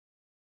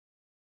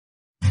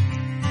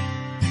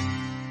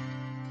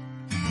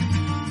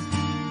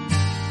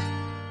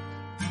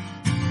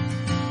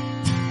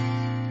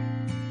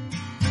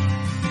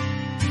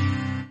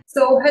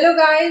Hello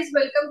guys,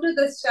 welcome to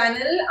this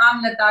channel.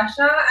 I'm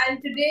Natasha,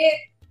 and today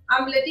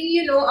I'm letting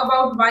you know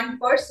about one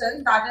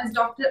person, that is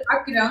Dr.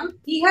 Akram.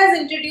 He has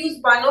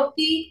introduced one of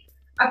the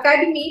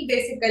academy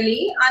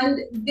basically, and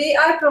they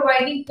are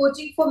providing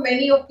coaching for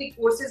many of the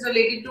courses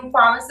related to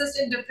pharmacists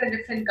in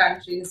different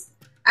countries.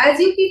 As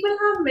you people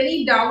have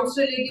many doubts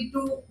related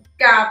to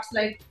KAPS,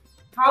 like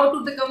how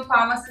to become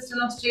pharmacist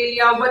in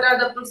Australia, what are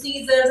the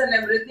procedures and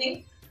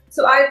everything.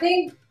 So I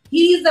think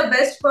he is the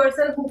best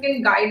person who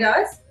can guide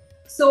us.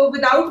 So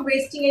without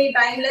wasting any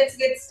time, let's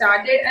get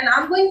started. And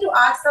I'm going to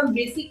ask some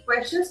basic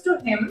questions to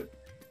him.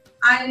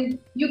 And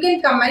you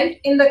can comment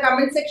in the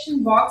comment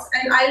section box,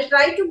 and I'll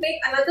try to make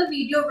another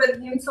video with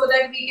him so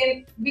that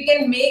we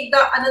can make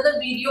the another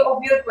video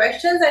of your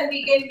questions, and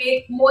we can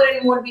make more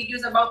and more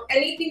videos about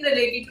anything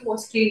related to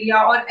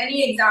Australia or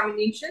any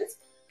examinations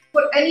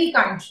for any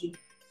country.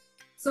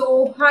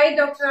 So hi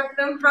Dr.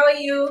 Akram, how are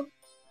you?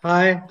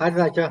 Hi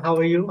Raja, how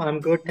are you? I'm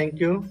good, thank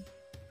you.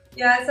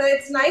 Yeah, so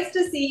it's nice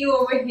to see you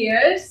over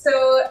here.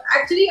 So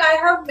actually I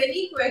have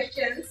many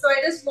questions. So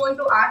I just want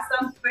to ask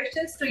some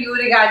questions to you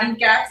regarding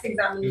KAPS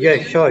examination.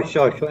 Yes,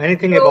 sure.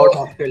 Anything about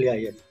Australia,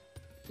 yes.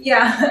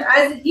 Yeah,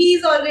 as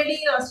he's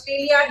already in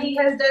Australia, he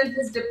has done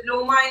his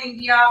diploma in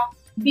India,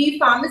 B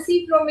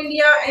Pharmacy from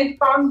India and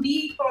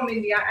PharmD from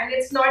India, and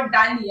it's not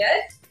done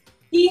yet.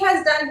 He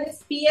has done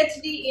his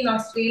PhD in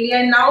Australia,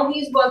 and now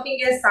he's working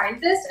as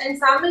scientist, and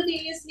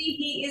simultaneously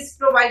he is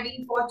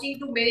providing coaching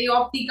to many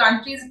of the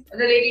countries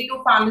related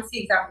to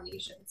pharmacy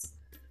examinations.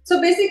 So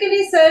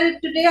basically, sir,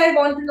 today I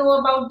want to know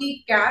about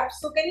the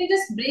KAPS. So can you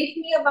just brief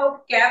me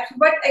about KAPS?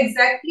 What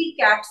exactly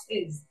KAPS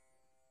is?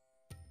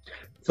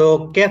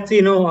 So KAPS,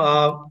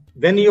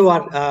 when you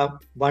are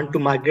want to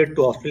migrate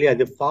to Australia as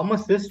a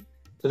pharmacist,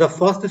 so the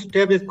first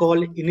step is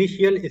called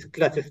initial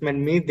skill assessment.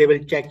 Means they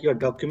will check your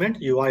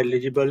documents. You are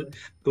eligible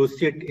to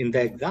sit in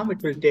the exam.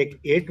 It will take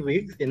 8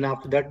 weeks, and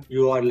after that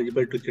you are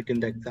eligible to sit in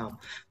the exam.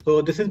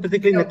 So this is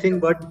basically nothing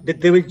but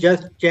that they will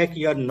just check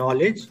your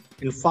knowledge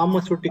in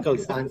pharmaceutical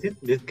sciences.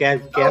 This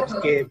KAPS,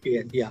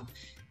 KAPS, yeah.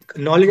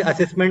 Knowledge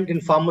assessment in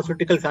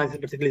pharmaceutical sciences,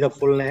 basically the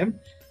full name.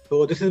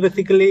 So this is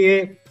basically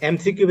a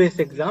MCQ based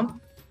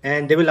exam,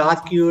 and they will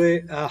ask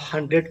you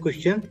 100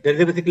 questions. There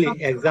is basically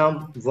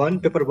exam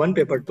paper 1,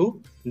 paper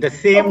 2, the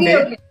same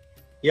day.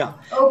 Yeah.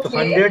 So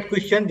 100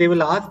 questions they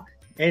will ask,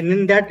 and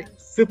in that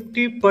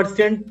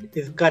 50%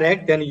 is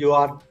correct, then you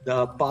are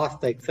pass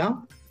the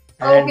exam.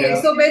 And,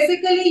 so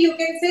basically you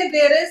can say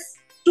there is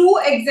 2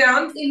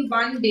 exams in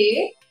one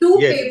day. 2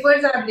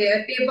 papers are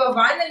there, paper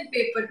 1 and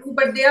paper 2,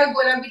 but they are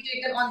going to be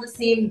taken on the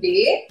same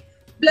day.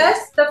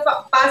 Plus, the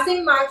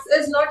passing marks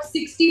is not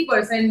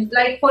 60%.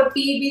 Like for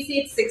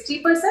PBC, it's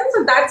 60%.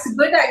 So that's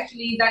good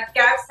actually. That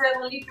KAPS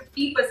have only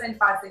 50%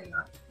 passing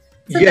marks.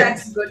 So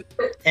that's good.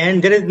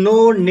 And there is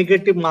no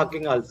negative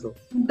marking also.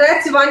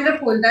 That's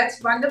wonderful.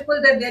 That's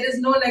wonderful that there is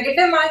no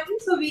negative marking.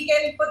 So we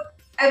can put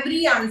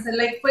every answer.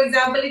 Like for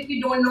example, if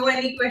you don't know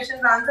any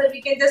questions answer,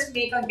 we can just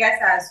make a guess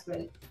as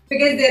well.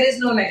 Because there is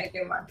no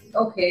negative marking.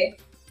 Okay.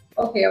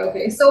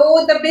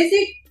 So the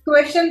basic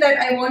question that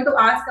I want to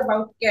ask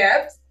about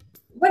KAPS.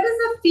 What is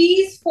the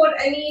fees for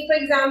any, for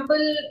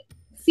example,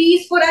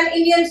 fees for an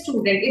Indian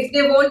student if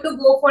they want to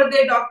go for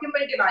their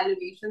document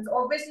evaluations?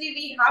 Obviously,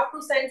 we have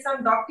to send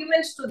some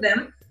documents to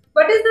them.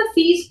 What is the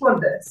fees for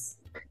this?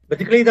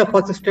 Basically, the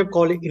first step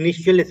called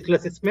initial skill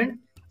assessment.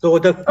 So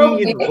the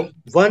fee is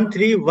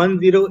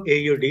 1310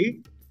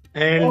 AUD,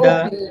 and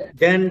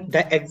then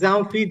the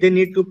exam fee they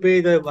need to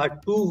pay the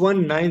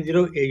 2190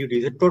 AUD.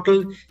 The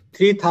total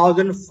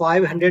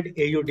 3500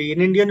 AUD.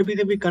 In Indian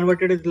rupees, we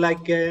converted is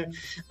like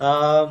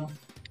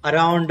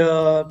around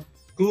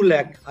 2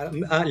 lakh,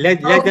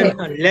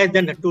 less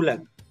than 2 lakh.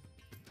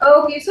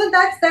 Okay, so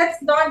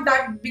that's not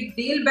that big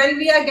deal. When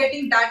we are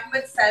getting that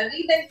much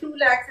salary, then 2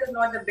 lakhs is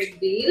not a big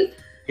deal.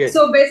 Yes.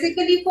 So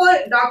basically for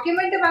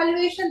document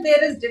evaluation,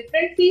 there is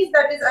different fees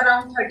that is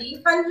around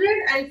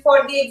 1300, and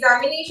for the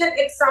examination,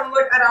 it's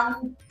somewhat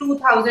around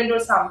 2000 or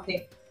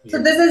something. Yes.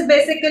 So this is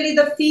basically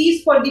the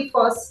fees for the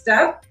first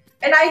step.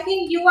 And I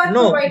think you are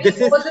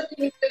providing all the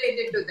things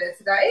related to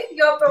this, right?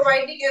 You are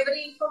providing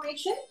every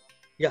information?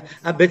 Yeah,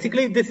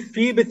 basically this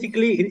fee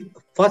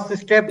first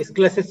step is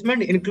skill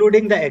assessment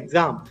including the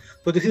exam.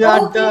 So this is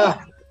all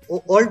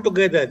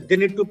together. They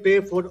need to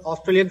pay for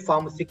Australian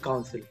Pharmacy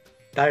Council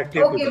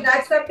directly. Okay,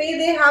 that's the pay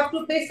they have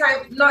to pay.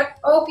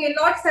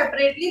 Not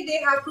separately. They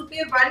have to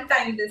pay one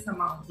time this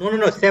amount.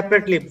 No,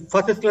 separately.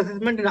 First skill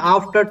assessment, and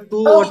after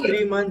 2 or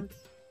 3 months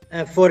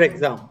for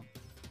exam.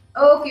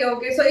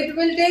 Okay. So it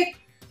will take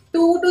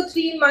 2 to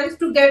 3 months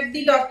to get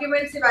the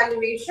documents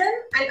evaluation,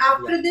 and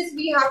after this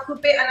we have to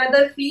pay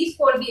another fees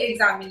for the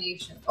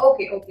examination.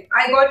 Okay,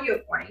 I got your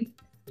point.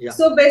 Yeah.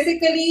 So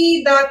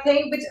basically the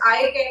thing which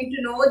I came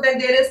to know that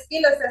there is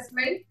skill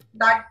assessment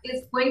that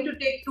is going to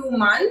take 2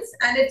 months,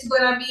 and it's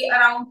gonna be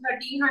around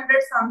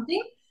 1300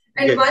 something.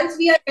 And once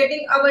we are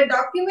getting our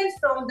documents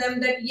from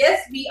them that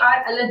yes, we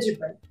are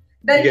eligible,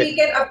 then we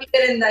can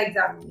appear in the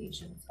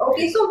examinations.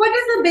 Okay, so what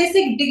is the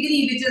basic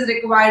degree which is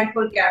required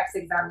for KAPS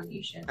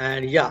examination?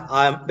 And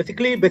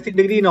basically basic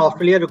degree in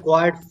Australia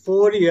required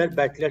 4-year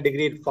bachelor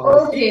degree in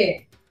pharmacy.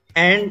 Okay.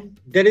 And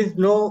there is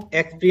no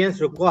experience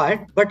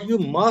required, but you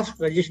must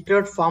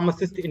registered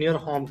pharmacist in your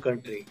home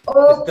country.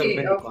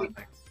 Okay,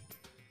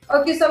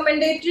 okay, so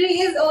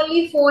mandatory is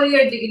only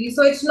 4-year degree.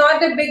 So it's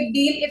not a big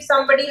deal if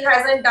somebody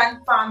hasn't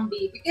done Pharm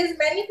D, because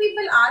many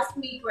people ask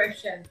me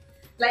questions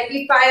like,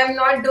 if I am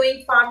not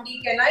doing Pharm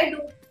D, can I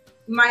do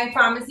my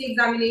pharmacy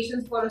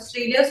examinations for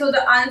Australia? So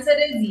the answer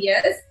is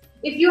yes.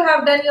 If you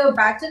have done your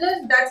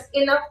bachelor's, that's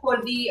enough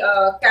for the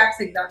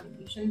KAPS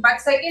examination.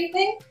 But second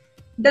thing,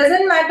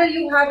 doesn't matter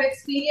you have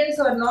experience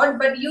or not,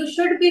 but you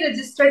should be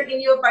registered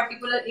in your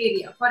particular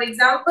area. For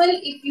example,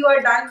 if you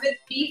are done with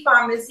B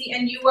Pharmacy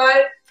and you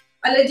are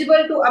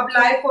eligible to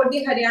apply for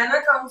the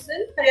Haryana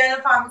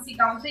Pharmacy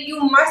Council, you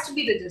must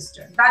be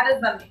registered. That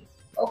is the main.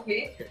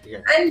 Okay. Yeah.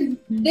 And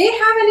they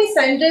have any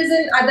centers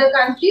in other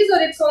countries,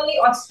 or it's only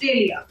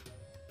Australia?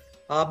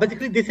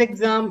 Basically, this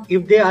exam,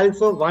 if they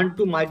also want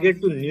to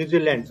migrate to New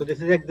Zealand, so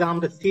this is exam,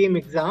 the same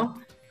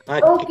exam,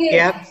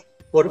 KAPS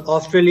for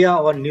Australia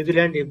or New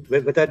Zealand,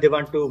 whether they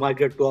want to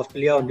migrate to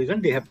Australia or New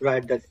Zealand, they have to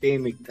write the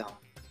same exam.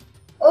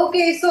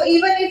 Okay, so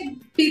even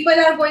if people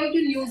are going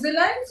to New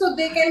Zealand, so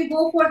they can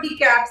go for the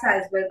KAPS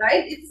as well,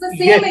 right? It's the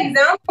same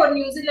exam for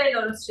New Zealand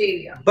or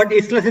Australia. But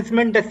skill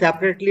assessment is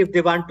separately. If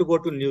they want to go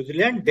to New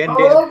Zealand, then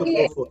they have to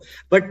go for.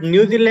 But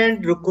New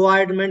Zealand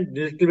requirement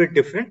is a little bit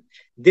different.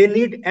 They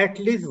need at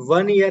least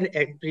 1 year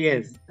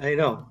experience,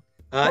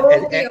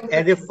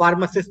 as a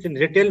pharmacist in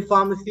retail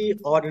pharmacy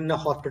or in a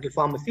hospital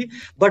pharmacy.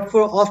 But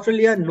for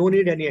Australia, no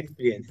need any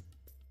experience.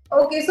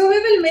 Okay, so we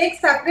will make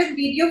separate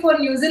video for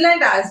New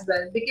Zealand as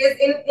well, because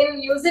in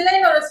New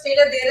Zealand or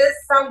Australia, there is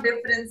some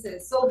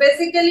differences. So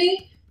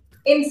basically,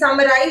 in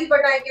summarize,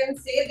 what I can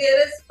say,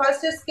 there is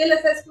first a skill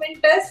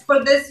assessment test.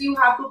 For this, you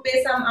have to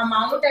pay some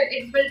amount and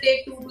it will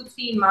take 2 to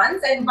 3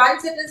 months. And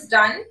once it is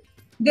done,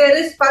 there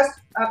is first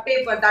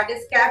paper, that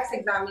is KAPS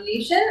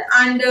examination,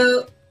 and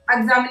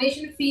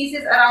examination fees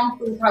is around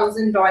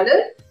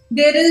 $2,000.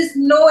 There is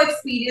no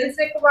experience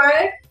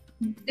required.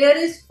 There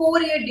is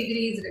 4-year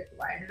degrees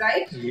required,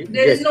 right?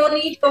 There is no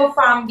need for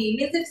Pharm D.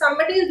 Means if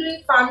somebody is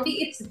doing Pharm D,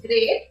 it's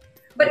great,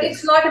 but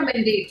it's not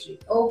mandatory.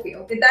 Okay,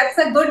 that's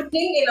a good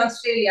thing in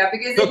Australia,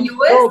 because in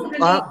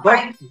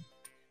US,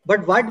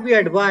 but what we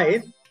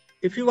advise,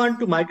 if you want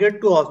to migrate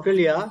to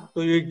Australia,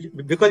 so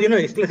because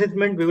skill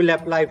assessment we will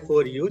apply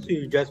for you, so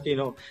you just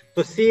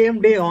so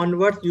same day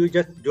onwards you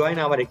just join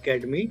our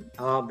academy,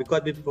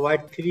 because we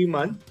provide 3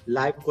 months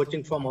live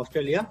coaching from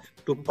Australia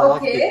to pass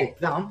this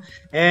exam,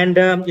 and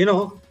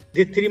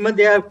these 3 months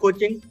they are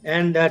coaching,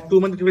 and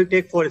 2 months it will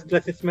take for skill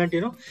assessment.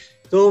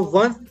 So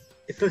once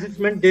skill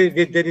assessment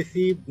they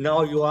receive,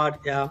 now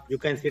you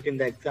can sit in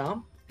the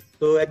exam.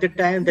 So at the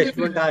time the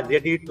students are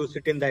ready to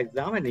sit in the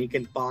exam and he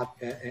can pass.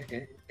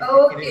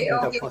 So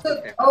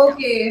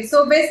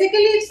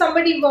basically, if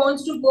somebody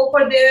wants to go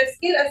for their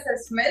skill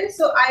assessment,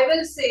 so I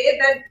will say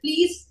that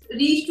please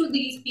reach to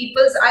these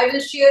people. I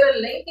will share a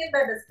link in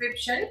the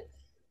description,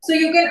 so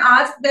you can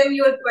ask them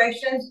your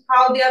questions,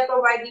 how they are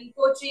providing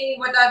coaching,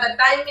 what are the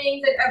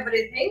timings and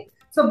everything.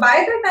 So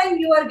by the time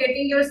you are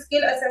getting your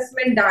skill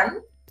assessment done,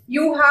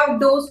 you have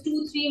those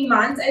 2-3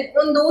 months, and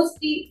on those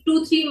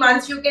 2-3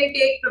 months you can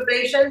take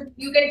preparation,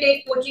 you can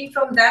take coaching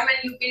from them,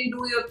 and you can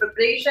do your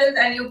preparations,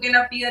 and you can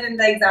appear in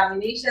the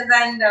examinations,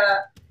 and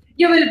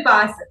you will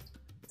pass it.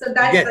 So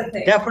that's the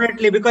thing.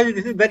 Definitely, because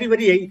this is very,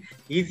 very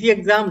easy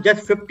exam,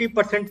 just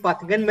 50%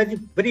 passing. And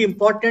very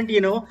important,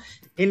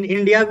 in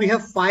India we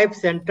have 5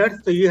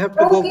 centers, so you have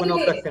to go one of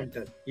the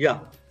centers.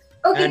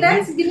 And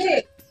that's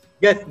great.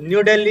 Yes,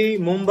 New Delhi,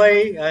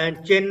 Mumbai, and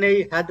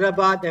Chennai,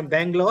 Hyderabad, and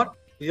Bangalore.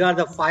 These are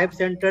the 5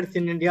 centers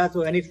in India,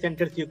 so any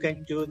centers you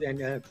can choose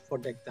and for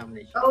the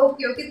examination.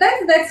 Okay,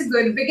 that's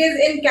good, because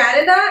in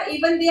Canada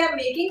even they are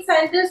making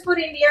centers for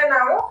India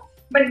now,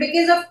 but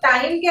because of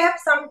time gap,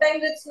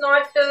 sometimes it's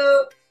not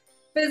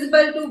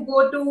feasible to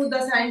go to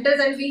the centers,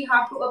 and we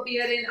have to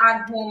appear in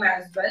our home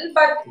as well.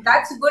 But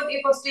that's good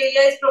if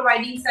Australia is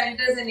providing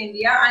centers in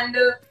India, and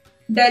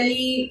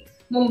Delhi,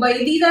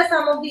 Mumbai, these are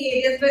some of the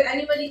areas where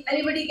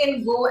anybody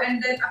can go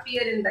and then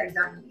appear in the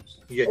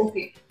examination. Yes.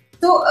 Okay.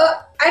 So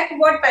at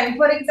what time?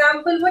 For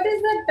example, what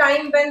is the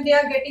time when they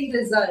are getting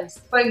results?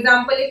 For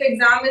example, if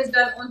exam is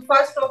done on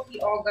 1st of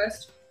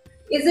August,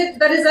 is it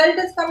the result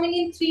is coming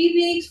in 3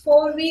 weeks,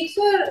 4 weeks,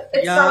 or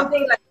it's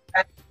something like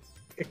that?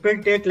 It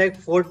will take like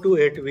 4 to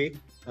 8 weeks.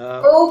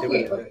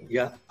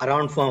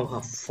 Around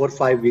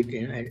 4-5 weeks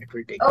it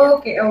will take.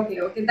 Okay.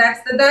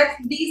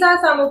 These are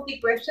some of the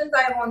questions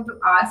I want to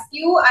ask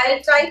you.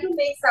 I'll try to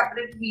make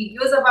separate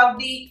videos about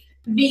the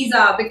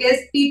visa, because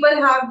people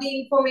have the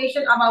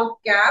information about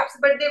KAPS,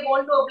 but they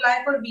want to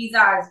apply for visa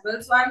as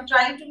well. So I'm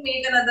trying to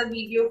make another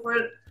video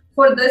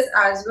for this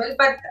as well.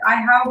 But I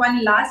have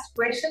one last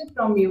question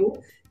from you.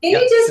 Can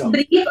you just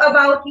brief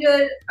about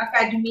your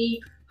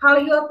academy, how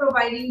you are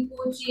providing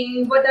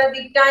coaching, what are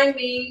the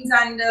timings,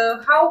 and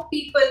how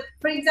people,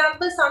 for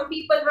example, some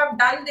people have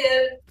done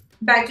their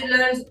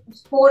bachelors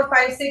 4,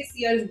 5, 6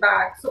 years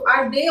back. So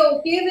are they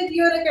okay with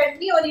your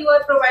academy, or you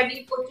are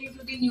providing coaching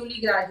to the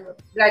newly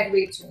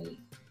graduates only?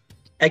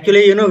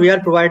 Actually, we are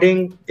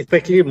providing,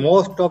 especially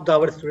most of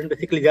our students,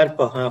 basically they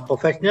are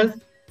professionals.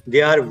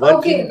 They are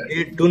working.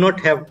 Okay. They do not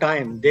have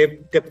time. They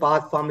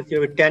pass pharmacy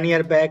with 10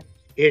 year back,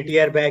 8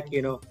 year back.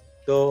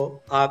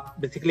 So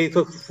basically,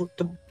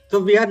 so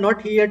we are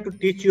not here to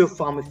teach you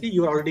pharmacy.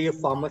 You are already a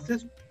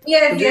pharmacist.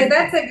 Yes, yes,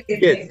 that's a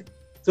great thing.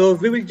 So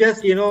we will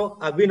just, we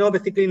know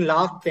basically in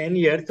last 10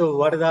 years. So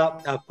what are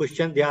the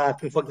questions they are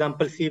asking? For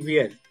example,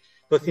 CVS.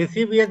 So in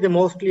CVS, they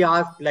mostly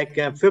ask like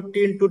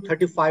 15 to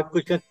 35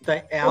 questions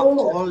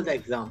all the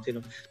exams,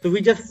 So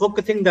we just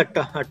focusing the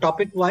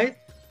topic wise.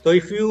 So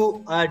if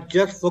you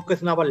just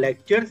focus on our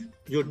lectures,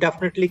 you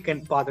definitely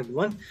can pass at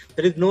once.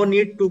 There is no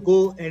need to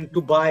go and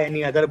to buy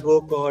any other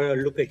book or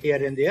look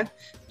here and there.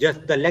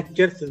 Just the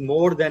lectures is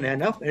more than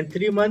enough. In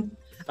 3 months,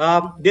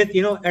 this,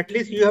 at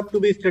least you have to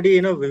be study,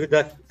 with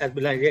us as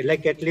well.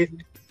 Like at least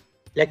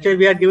lecture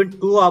we are given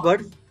 2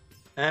 hours.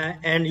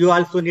 And you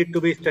also need to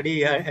be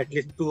study at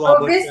least 2 hours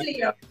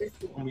obviously.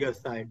 From your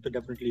side, so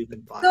definitely you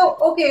can pass. So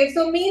okay,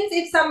 so means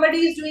if somebody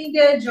is doing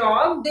their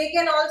job, they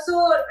can also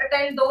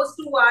attend those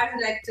 2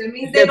 hours lecture.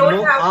 Means they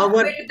don't have to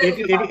quit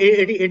the job.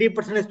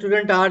 80%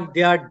 students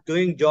are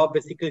doing job.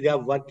 Basically, they are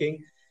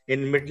working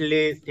in Middle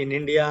East, in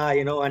India,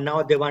 and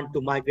now they want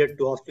to migrate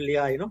to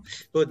Australia,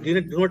 So they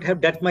do not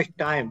have that much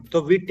time. So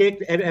we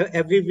take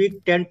every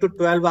week 10 to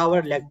 12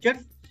 hour lectures.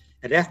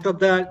 Rest of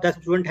the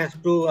student has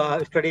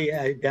to study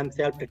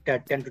themselves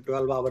 10 to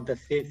 12 hours, the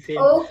same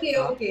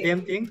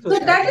same thing. So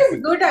that is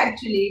good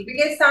actually,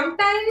 because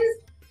sometimes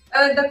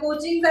the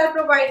coachings are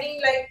providing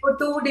like for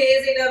 2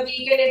 days in a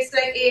week, and it's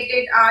like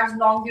 8 hours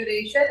long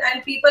duration,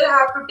 and people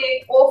have to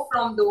take off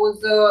from those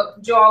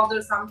jobs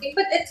or something.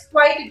 But it's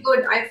quite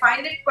good. I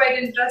find it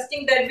quite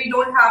interesting that we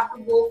don't have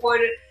to go for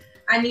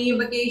any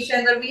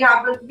vacations, or we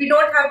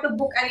don't have to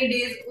book any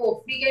days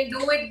off. We can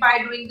do it by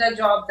doing the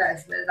jobs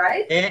as well,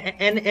 right?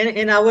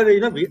 And our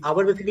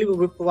our basically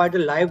we provide a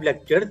live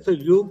lecture, so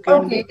you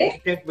can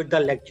connect with the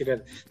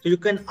lecturer, so you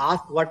can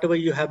ask whatever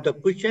you have the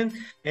questions.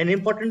 And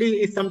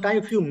importantly is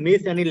sometimes if you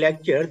miss any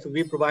lectures,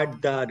 we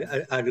provide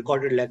the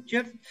recorded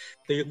lectures,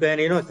 so you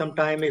can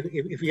sometime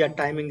if your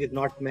timing is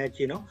not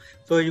match,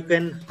 so you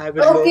can have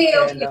a look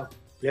and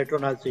later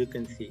on also you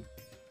can see.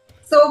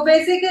 So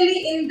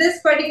basically in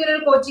this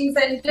particular coaching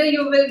center,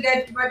 you will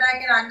get, what I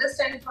can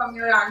understand from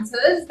your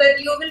answers,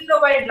 that you will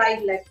provide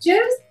live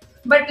lectures,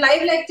 but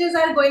live lectures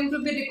are going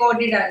to be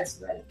recorded as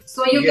well.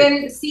 So you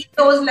can see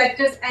those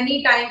lectures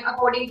anytime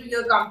according to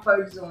your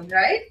comfort zone,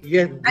 right?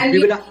 Yes. And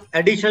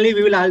additionally,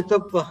 we will also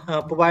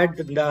provide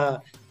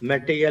the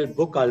material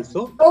book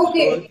also.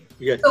 Okay.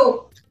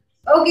 So,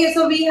 yes.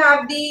 So we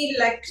have the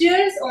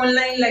lectures,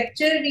 online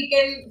lecture. We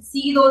can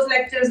see those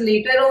lectures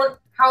later on.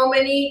 How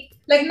many,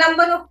 like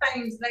number of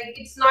times, like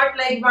it's not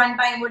like 1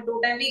 time or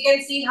 2 times. We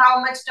can see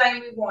how much time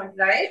we want,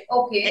 right?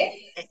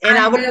 Okay. And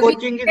our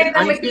coaching is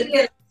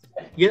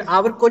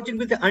our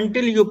coaching is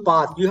until you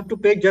pass. You have to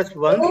pay just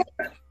once.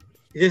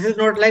 This is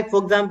not like,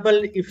 for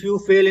example, if you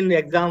fail in the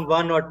exam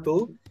 1 or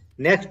 2,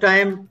 next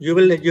time you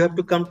have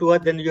to come to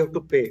us, then you have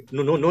to pay.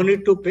 No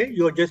need to pay.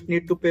 You just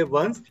need to pay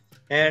once.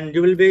 And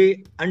you will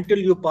be, until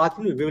you pass,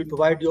 we will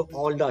provide you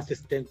all the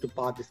assistance to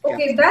pass this.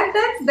 Okay,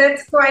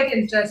 that's quite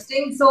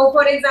interesting. So,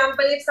 for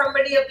example, if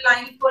somebody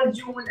applying for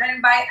June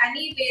and by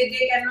any way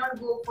they cannot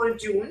go for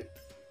June,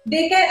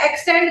 they can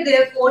extend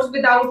their course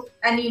without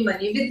any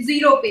money, with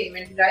zero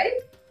payment, right?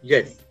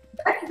 Yes.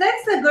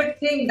 That's a good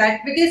thing, that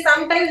because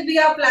sometimes we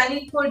are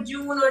planning for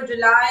June or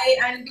July,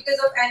 and because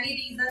of any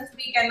reasons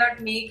we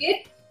cannot make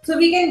it. So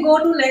we can go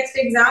to next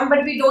exam,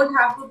 but we don't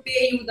have to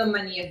pay you the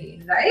money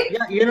again, right?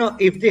 Yeah,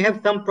 if they have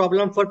some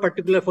problem for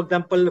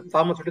example,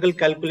 pharmaceutical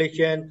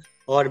calculation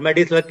or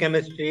medicinal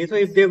chemistry. So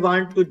if they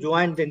want to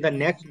join in the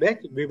next batch,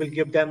 we will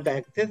give them the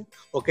access.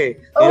 Okay.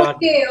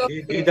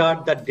 These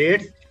are the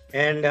dates,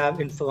 and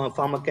in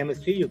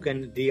pharmacochemistry, you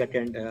can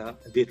attend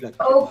these lectures.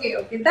 Okay.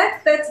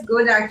 That's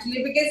good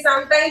actually, because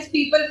sometimes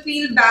people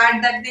feel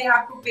bad that they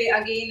have to pay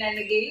again and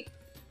again.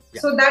 Yeah.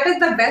 So that is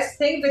the best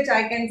thing which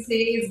I can say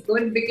is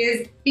good,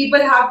 because people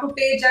have to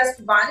pay just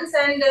once,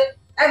 and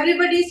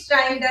everybody is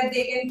trying that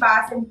they can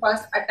pass in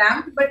first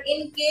attempt. But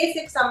in case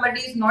if somebody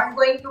is not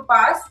going to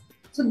pass,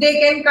 so they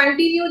can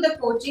continue the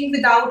coaching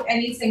without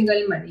any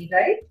single money,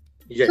 right?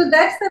 Yes. So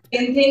that's the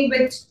main thing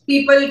which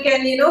people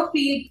can,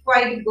 feel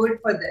quite good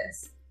for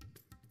this.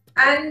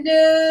 And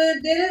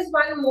there is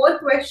one more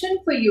question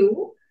for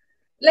you.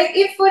 Like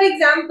if, for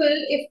example,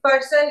 if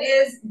person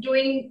is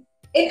doing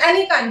in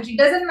any country,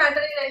 doesn't matter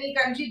in any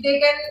country, they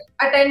can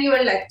attend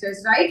your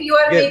lectures, right? You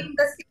are making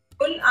the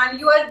schedule and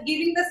you are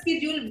giving the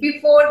schedule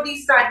before the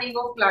starting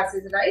of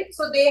classes, right?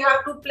 So they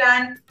have to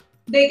plan,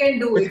 they can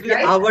do it,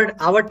 right?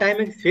 Our time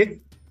is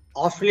fixed.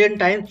 Australian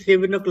time,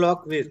 7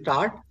 o'clock we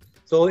start.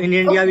 So in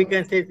India, we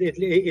can say it's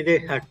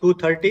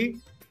 2:30.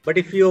 But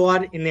if you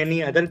are in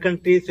any other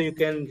country, so you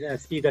can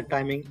see the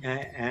timing.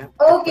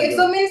 Okay,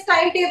 so means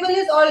timetable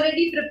is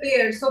already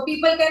prepared, so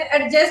people can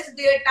adjust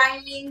their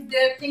timings,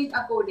 their things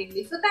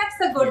accordingly. So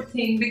that's a good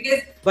thing,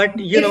 because but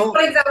you know,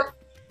 for example,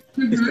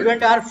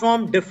 students are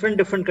from different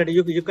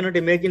countries. You cannot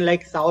imagine,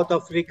 like South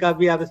Africa,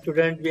 we have a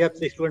student, we have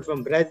a student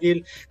from Brazil,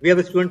 we have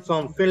a student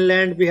from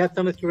Finland, we have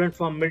some students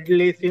from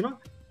Middle East, you know.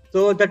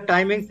 So the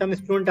timing, some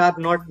students are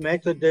not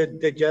matched, so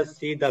they just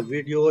see the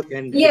videos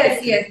and yes,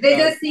 they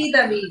just see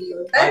the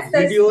video. That's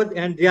videos,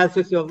 and they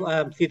also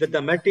see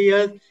the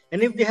materials.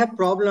 And if they have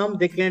problem,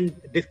 they can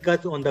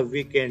discuss on the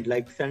weekend,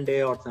 like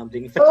Sunday or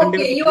something. So okay,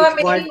 Sunday you are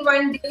making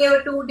 1 day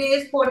or 2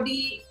 days for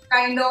the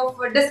kind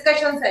of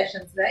discussion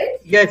sessions, right?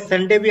 Yes,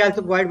 Sunday we also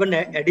provide one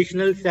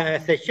additional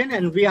session,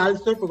 and we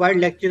also provide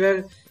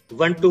lecturer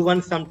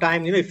one-to-one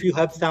sometime. You know, if you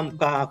have some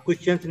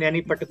questions in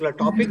any particular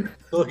topic,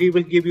 so he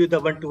will give you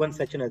the one-to-one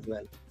session as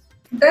well.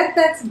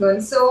 That's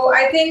good. So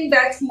I think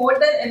that's more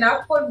than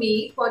enough for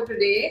me for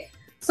today.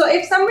 So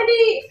if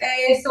somebody,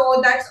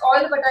 so that's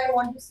all what I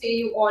want to say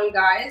you all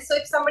guys. So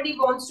if somebody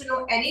wants to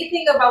know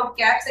anything about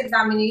KAPS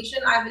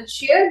examination, I will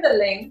share the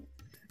link.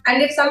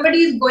 And if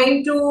somebody is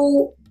going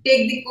to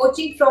take the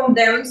coaching from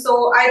them,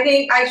 so I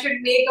think I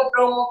should make a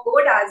promo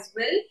code as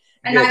well.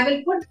 And I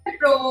will put the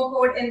promo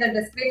code in the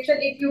description.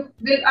 If you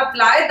will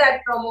apply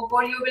that promo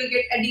code, you will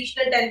get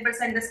additional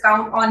 10%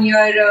 discount on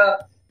your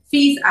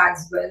fees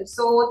as well.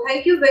 So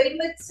thank you very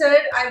much, sir.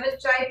 I will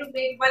try to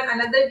make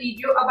another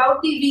video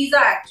about the visa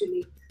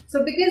actually.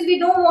 So because we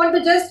don't want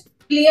to just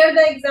clear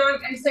the exam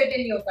and sit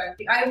in your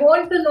country. I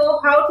want to know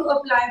how to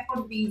apply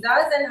for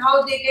visas and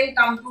how they can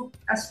come to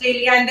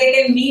Australia and they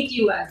can meet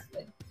you as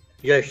well.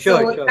 Yeah,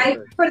 sure. So thank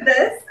you for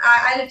this.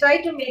 I'll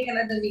try to make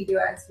another video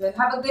as well.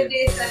 Have a good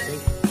day,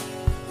 sir.